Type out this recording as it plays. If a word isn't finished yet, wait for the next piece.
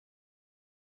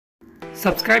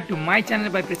Subscribe to my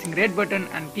channel by pressing red button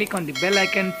and click on the bell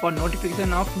icon for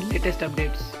notification of latest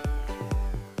updates.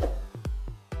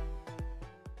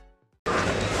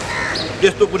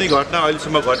 त्यस्तो कुनै घटना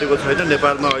अहिलेसम्म घटेको छैन।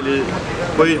 नेपालमा अहिले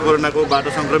कोही कोरोनाकोबाट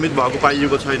संक्रमित भएको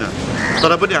पाइएको छैन।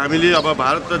 तर पनि हामीले अब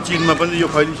भारत र चीनमा पनि यो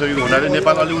फैलिसकेको हुनाले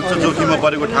नेपाल अलि उच्च जोखिममा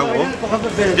परेको ठाउँ हो।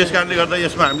 त्यसकारणले गर्दा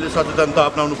यसमा हामीले सचेतनता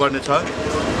अपनाउनु पर्ने छ।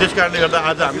 त्यसकारणले गर्दा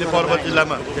आज हामीले पर्वत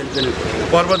जिल्लामा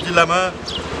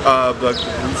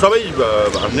सबै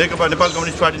नेकपा नेपाल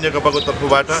कम्युनिस्ट पार्टी नेकपाको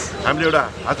तर्फबाट हामीले एउटा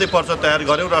हाते पर्चा तयार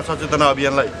गर्यौं र सचेतना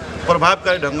अभियानलाई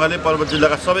प्रभावकारी ढङ्गले पर्वत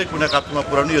जिल्लाका सबै कुना काप्चामा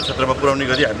पुर्याउने यो क्षेत्रमा पुर्याउने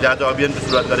गरी हामीले आज अभियानको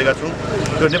सुरुवात गरेका छौं।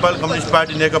 यो नेपाल कम्युनिस्ट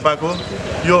पार्टी नेकपाको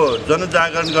यो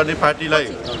जनजागरण गर्ने पार्टीलाई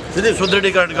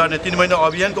सुदृढीकरण गर्ने 3 महिना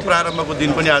अभियानको प्रारम्भको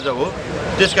दिन पनि आज हो।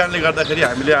 त्यसकारणले गर्दाखेरि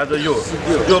हामीले आज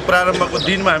यो प्रारम्भको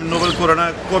दिनमा हामी नोभल कोरोना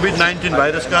कोभिड-19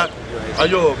 भाइरसका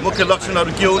यो मुख्य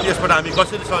लक्षणहरू के हुन्, यसबाट हामी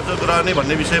कसरी सचेत रहने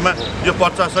भन्ने विषयमा यो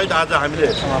पर्चासहित आज हामीले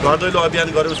घर दैलो अभियान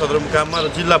गर्यौं सदरमुकाममा र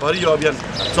जिल्लाभरि यो अभियान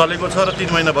चलेको छ र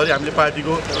 3 महिनाभरि हामीले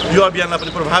पार्टीको यो अभियानलाई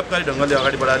पनि प्रभावकारी ढङ्गले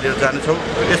अगाडि बढाएर लिएर जानेछौँ।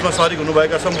 यसमा सहभागी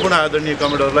हुनुभएका सम्पूर्ण आदरणीय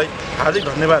कमेडरलाई हार्दिक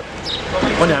धन्यवाद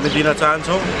पनि हामी दिन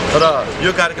चाहन्छौँ र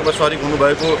यो कार्यक्रममा सहभागी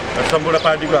हुनुभएको सम्पूर्ण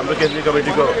पार्टीको हाम्रो केन्द्रीय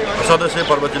कमिटीको सदस्य,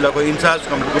 पर्वत जिल्लाको इन्चार्ज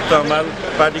कमल गुप्ता अमाल,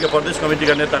 पार्टीका प्रदेश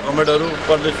कमिटीका नेता कमेडरहरू,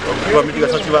 प्रदेश कमिटीका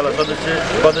सचिवालय सदस्य,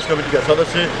 प्रदेश कमिटीका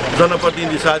सदस्य,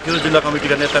 जनप्रतिनिधि साथीहरू, जिल्ला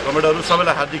कमिटीका नेता कमेडरहरू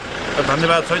सबैलाई हार्दिक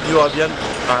धन्यवाद सहित यो अभियान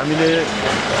हामीले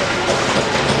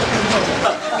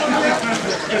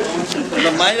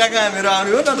माइराका मेरो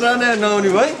आउने हो नत्र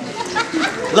नआउने भयो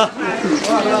ल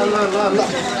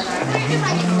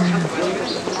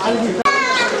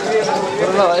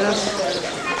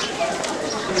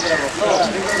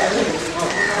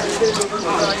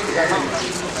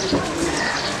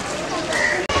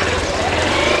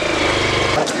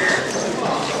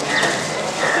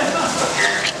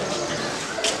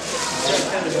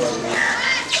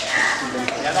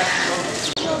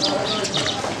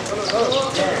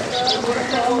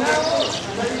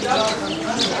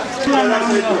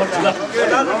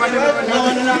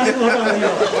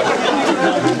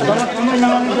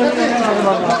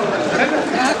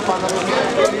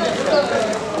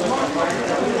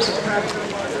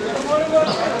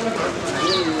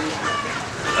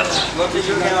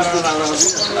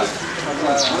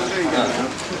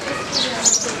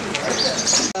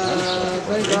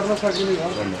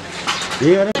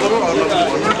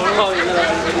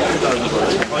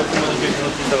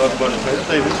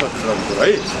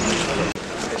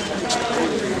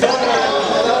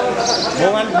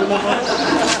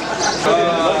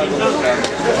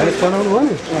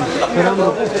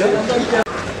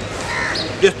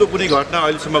त्यस्तो कुनै घटना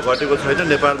अहिलेसम्म घटेको छैन।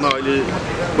 नेपालमा अहिले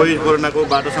कोही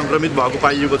कोरोनाकोबाट संक्रमित भएको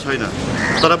पाइएको छैन।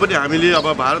 तर पनि हामीले अब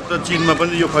भारत र चीनमा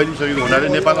पनि यो फैलिसकेको हुनाले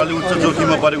नेपाल अलि उच्च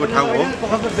जोखिममा परेको ठाउँ हो।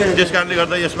 त्यसकारणले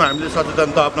गर्दा यसमा हामीले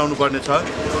सचेतनता अपनाउनु पर्ने छ।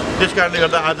 त्यसकारणले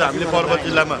गर्दा आज हामीले पर्वत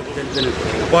जिल्लामा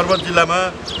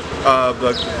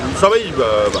सबै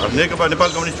नेकपा नेपाल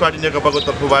कम्युनिस्ट पार्टी नेकपाको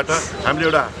तर्फबाट हामीले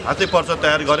एउटा हाते पर्चा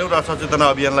तयार गर्यौं र सचेतना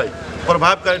अभियानलाई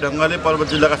प्रभावकारी ढङ्गले पर्वत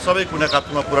जिल्लाका सबै कुना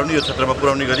काप्चामा पुर्याउने यो क्षेत्रमा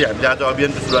पुर्याउने गरी हामीले आज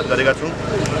अभियानको सुरुवात गरेका छौं।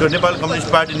 यो नेपाल कम्युनिस्ट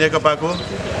पार्टी नेकपाको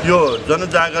यो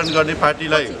जनजागरण गर्ने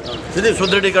पार्टीलाई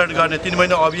सुदृढीकरण गर्ने 3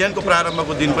 महिना अभियानको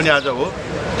प्रारम्भको दिन पनि आज हो।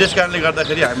 त्यसकारणले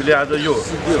गर्दाखेरि हामीले आज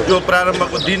यो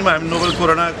प्रारम्भको दिनमा हामी नोभल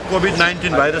कोरोना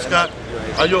कोभिड-19 भाइरसका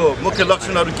यो मुख्य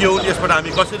लक्षणहरू के हुन्, यसबाट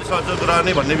हामी कसरी सचेत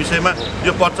रहने भन्ने विषयमा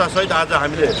यो पर्चासहित आज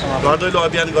हामीले घर दैलो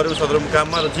अभियान गर्यौं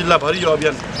सदरमुकाममा र जिल्लाभरि यो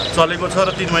अभियान चलेको छ र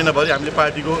 3 महिनाभरि हामीले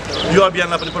पार्टीको यो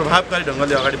अभियानलाई पनि प्रभावकारी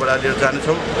ढङ्गले अगाडि बढाएर लिएर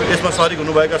जानेछौँ। यसमा सहभागी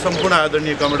हुनुभएका सम्पूर्ण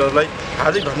आदरणीय कमेडरलाई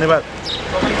हार्दिक धन्यवाद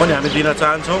पनि हामी दिन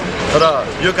चाहन्छौँ र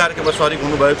यो कार्यक्रममा सहभागी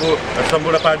हुनुभएको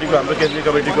सम्पूर्ण पार्टीको हाम्रो केन्द्रीय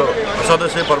कमिटीको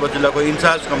सदस्य, पर्वत जिल्लाको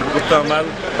इन्चार्ज कमल गुप्ता अमाल,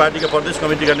 पार्टीका प्रदेश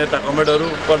कमिटीका नेता कमेडरहरू,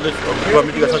 प्रदेश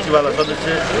कमिटीका सचिवालय सदस्य,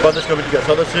 प्रदेश कमिटीका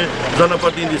सदस्य,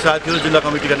 जनप्रतिनिधि साथीहरू, जिल्ला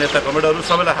कमिटीका नेता कमेडरहरू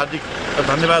सबैलाई हार्दिक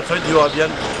धन्यवाद सहित यो अभियान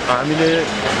हामीले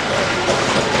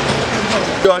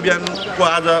यो अभियानको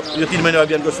आज यो 3 महिना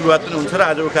अभियानको सुरुवात पनि हुन्छ र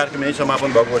आजको कार्यक्रम यही समापन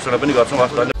भएको घोषणा पनि गर्छौँ।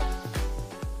 हस्, धन्यवाद।